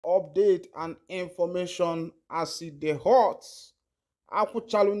update and information as it dey hot.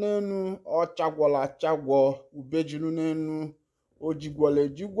 Akwụchalụ n'enu ọchagwọla achagwọ ubejulu n'enu ojigwọla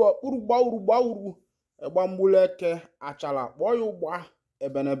ejigwọ kpụrụ egbambuleke achala kpọọ ya ụgba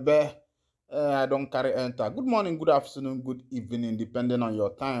ebenebe. I don't carry enter. Good morning, good afternoon, good evening, depending on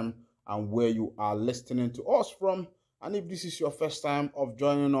your time and where you are listening to us from. And if this is your first time of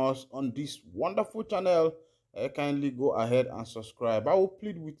joining us on this wonderful channel, kindly go ahead and subscribe. I will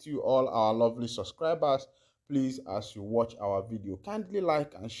plead with you, all our lovely subscribers, please, as you watch our video, kindly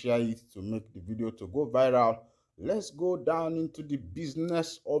like and share it to make the video to go viral. Let's go down into the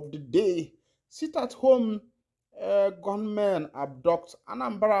business of the day. Sit at home, gunmen abduct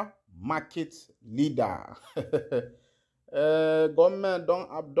Anambra market leader. Government don't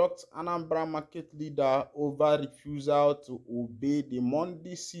abduct Anambra market leader over refusal to obey the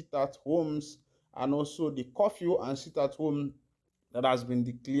Monday sit-at-homes and also the curfew and sit-at-home that has been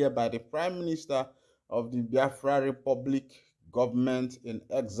declared by the Prime Minister of the Biafra Republic government in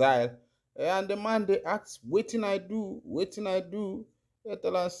exile. And the man they asked, waiting I do. They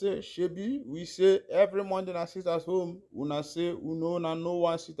tell us, say, Shebi, we say every Monday I sit at home. Una say, uno na no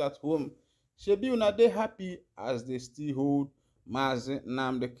one sit at home. Shebi una dey happy as they still hold Mazi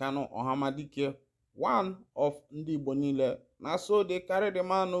Nnamdi Kanu Ohamadike, one of Ndi Igbo Niile. Na so they carry the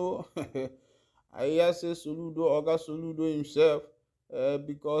man. Oh, I hear say Soludo, Oga Soludo himself,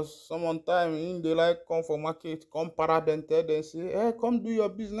 because sometimes they like come for market, come para them, tell them say, hey, come do your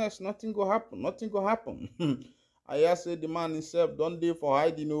business, nothing go happen. I hear say the man himself don't dey for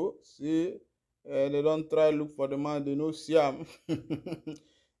hiding, oh, say they don't try look for the man, they no see him.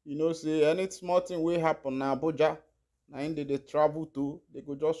 You know, say any small thing will happen na Abuja. Na in they travel to, they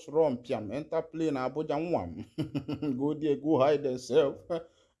go just run piam, enter plane na Abuja one. Go there, go hide themselves.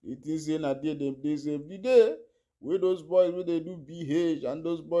 It is in a day they say every day. Where those boys where they do BH and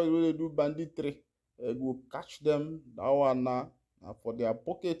those boys where they do banditry, go catch them. That one na for their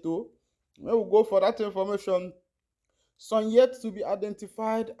pocket too. When we go for that information, some yet to be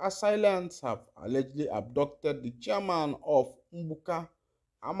identified assailants have allegedly abducted the chairman of Mbuka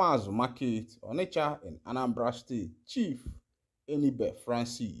Amazu Market, Onitsha in Anambra State, Chief Enibe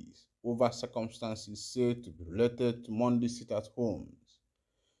Francis, over circumstances said to be related to Monday sit-at-homes.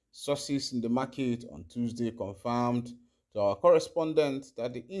 Sources in the market on Tuesday confirmed to our correspondent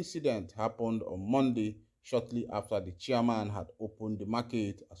that the incident happened on Monday shortly after the chairman had opened the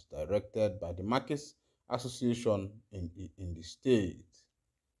market as directed by the Markets Association in the state.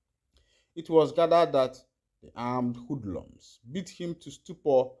 It was gathered that the armed hoodlums beat him to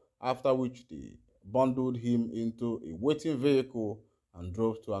stupor, after which they bundled him into a waiting vehicle and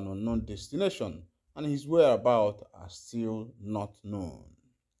drove to an unknown destination, and his whereabouts are still not known.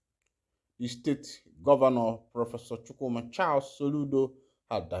 The state governor, Professor Chukwuma Charles Soludo,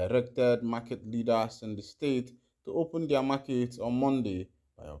 had directed market leaders in the state to open their markets on Monday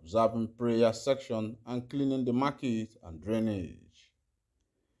by observing prayer section and cleaning the market and drainage.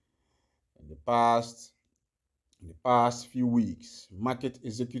 In the past few weeks, market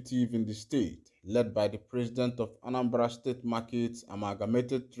executive in the state, led by the president of Anambra State Markets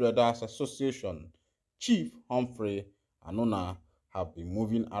Amalgamated Traders Association, Chief Humphrey Anuna, have been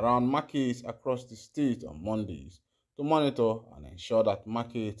moving around markets across the state on Mondays to monitor and ensure that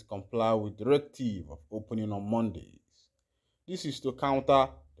markets comply with the directive of opening on Mondays. This is to counter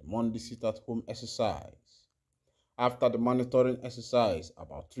the Monday sit-at-home exercise. After the monitoring exercise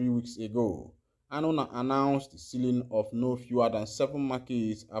about 3 weeks ago, Anuna announced the sealing of no fewer than 7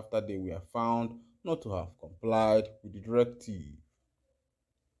 markets after they were found not to have complied with the directive.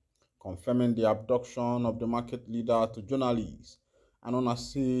 Confirming the abduction of the market leader to journalists, Anuna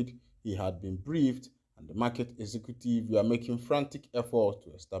said he had been briefed and the market executive were making frantic efforts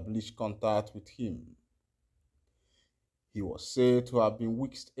to establish contact with him. He was said to have been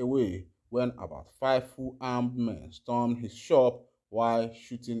whisked away when about 5 full armed men stormed his shop while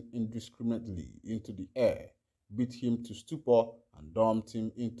shooting indiscriminately into the air, beat him to stupor, and dumped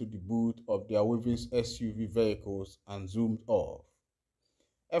him into the boot of their Wavings SUV vehicles and zoomed off.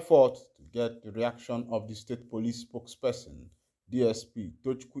 Efforts to get the reaction of the state police spokesperson, DSP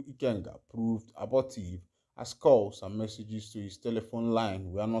Tochukwu Ikenga, proved abortive as calls and messages to his telephone line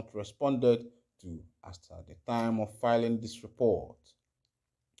were not responded to at the time of filing this report.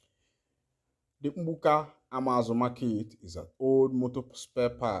 The Mbuka Amazu Market is an old motor spare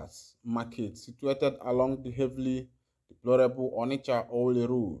parts market situated along the heavily deplorable Onitsha Ole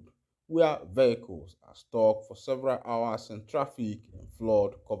Road, where vehicles are stuck for several hours in traffic in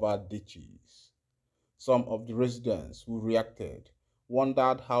flood-covered ditches. Some of the residents who reacted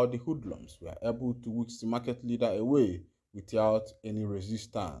wondered how the hoodlums were able to whisk the market leader away without any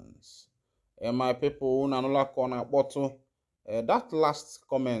resistance. My people, another corner bottle. That last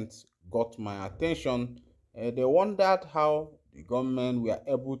comment got my attention. They wondered how the government were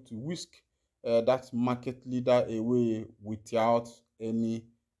able to whisk that market leader away without any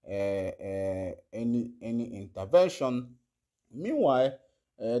intervention. Meanwhile,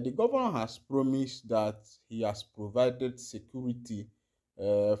 the governor has promised that he has provided security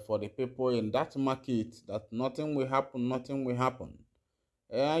for the people in that market, that nothing will happen, nothing will happen.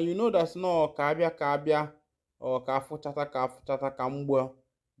 And you know that's no ka abịa or ka afụchata ka mgbe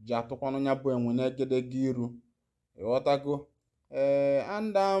ji atụkwanụ nya bụ enwe n'egedege iru. Ịghọtago?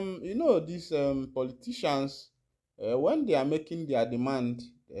 And you know, these politicians, when they are making their demand,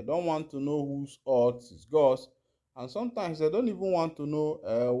 they don't want to know whose odds is God's, and sometimes they don't even want to know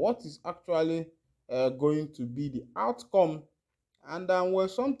what is actually going to be the outcome. And when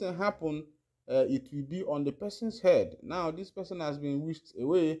something happens, it will be on the person's head. Now, this person has been whisked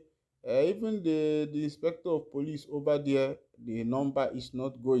away. Even the inspector of police over there, the number is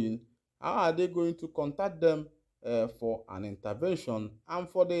not going. How are they going to contact them for an intervention? And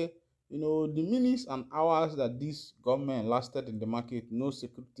for the the minutes and hours that this government lasted in the market, no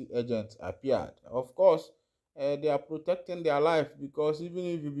security agents appeared. Of course, they are protecting their life, because even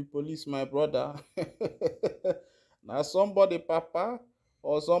if you be police, my brother, now somebody papa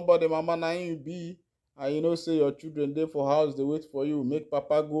or somebody mama na you be, and you know say your children dey for house dey wait for you, make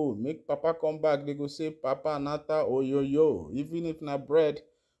papa go, make papa come back, they go say papa nata oyoyo, even if na bread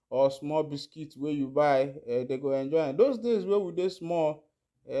or small biscuit wey you buy, they go enjoy am. Those days wey we dey small,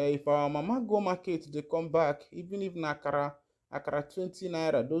 if our mama go market dey come back, even if na akara 20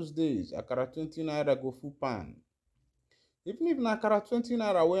 naira, those days akara 20 naira go full pan. Even if na akara 20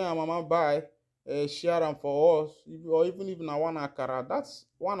 naira wey our mama buy, share am for us, or even if na one akara, that's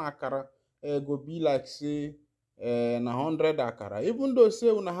one akara go be like say na 100 akara, even though say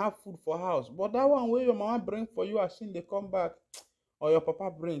una have food for house, but that one wey your mama bring for you as soon dey come back, or your papa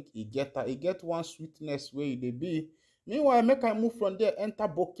bring, e get one sweetness wey e dey be. Meanwhile, make I move from there enter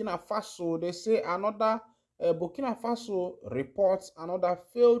Burkina Faso. They say another Burkina Faso reports another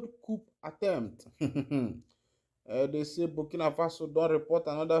failed coup attempt. They say Burkina Faso don't report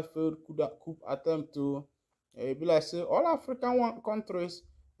another failed coup attempt to be like say all African countries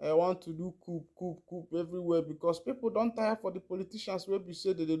want to do coup everywhere, because people don't tire for the politicians wey be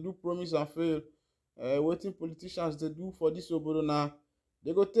say they do promise and fail. Waiting politicians they do for this obodo now.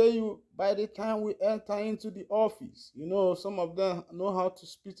 They go tell you by the time we enter into the office, you know, some of them know how to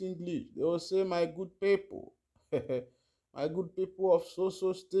speak English. They will say, my good people, my good people of so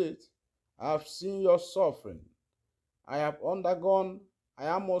state, I have seen your suffering. I have undergone, I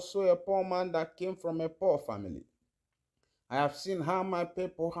am also a poor man that came from a poor family. I have seen how my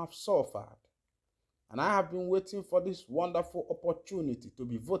people have suffered. And I have been waiting for this wonderful opportunity to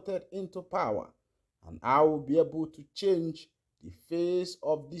be voted into power. And I will be able to change the face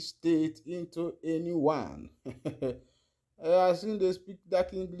of this state into anyone. I seen they speak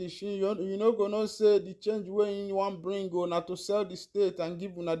that English. You know, gonna say the change wey you want bring go na to sell the state and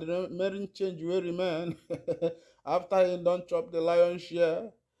give una the remaining change wey remain after he don't chop the lion's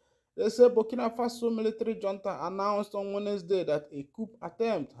share. They say Burkina Faso military junta announced on Wednesday that a coup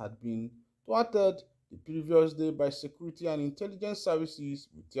attempt had been thwarted the previous day by security and intelligence services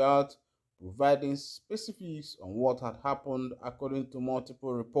without providing specifics on what had happened, according to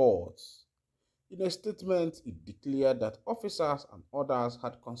multiple reports. In a statement, it declared that officers and others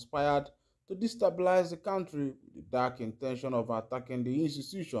had conspired to destabilize the country with the dark intention of attacking the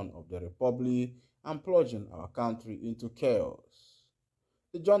institution of the republic and plunging our country into chaos.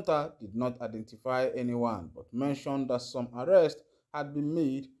 The junta did not identify anyone, but mentioned that some arrests had been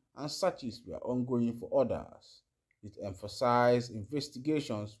made and searches were ongoing for others. It emphasized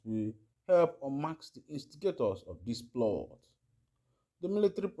investigations will help unmask the instigators of this plot. The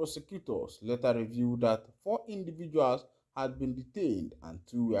military prosecutors later revealed that 4 individuals had been detained and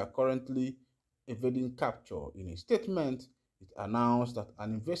 2 were currently evading capture. In a statement, it announced that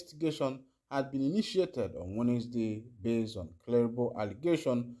an investigation had been initiated on Wednesday based on credible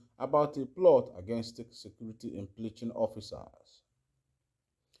allegations about a plot against security implicating officers.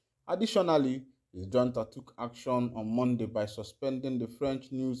 Additionally, the junta took action on Monday by suspending the French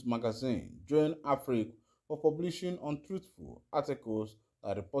news magazine Jeune Afrique for publishing untruthful articles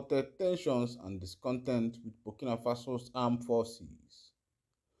that reported tensions and discontent with Burkina Faso's armed forces.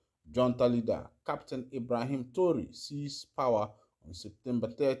 Junta leader Captain Ibrahim Touré seized power on September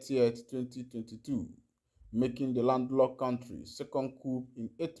 30, 2022, making the landlocked country's second coup in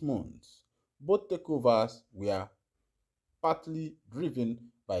 8 months. Both takeovers were partly driven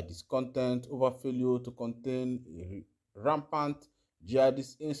by discontent over failure to contain a rampant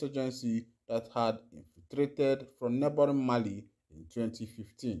jihadist insurgency that had infiltrated from neighboring Mali in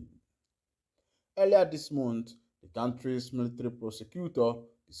 2015. Earlier this month, the country's military prosecutor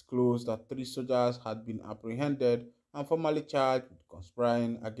disclosed that 3 soldiers had been apprehended and formally charged with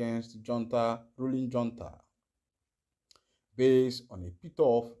conspiring against the ruling junta. Based on a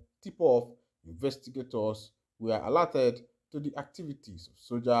tip-off, investigators were alerted to the activities of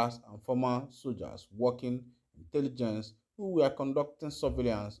soldiers and former soldiers working intelligence who were conducting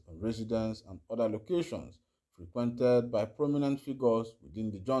surveillance on residents and other locations frequented by prominent figures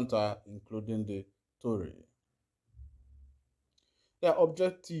within the junta, including the Tory. Their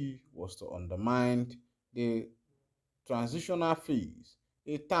objective was to undermine the transitional phase,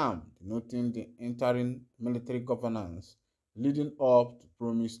 a term denoting the interim military governance leading up to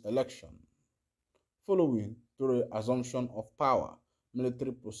promised election. Following Toure assumption of power,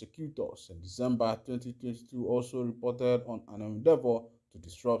 military prosecutors in December 2022 also reported on an endeavor to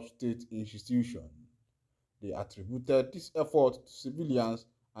disrupt state institutions. They attributed this effort to civilians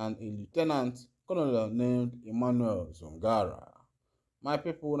and a lieutenant colonel named Emmanuel Zongara. My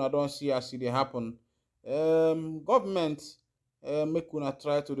people, una don't see as it happen. Government make una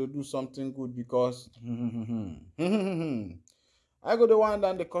try to do something good because I go the one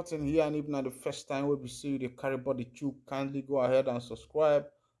down the curtain here, and even at the first time we see you the carry body tube, kindly go ahead and subscribe,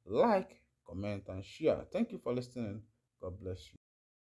 like, comment, and share. Thank you for listening. God bless you.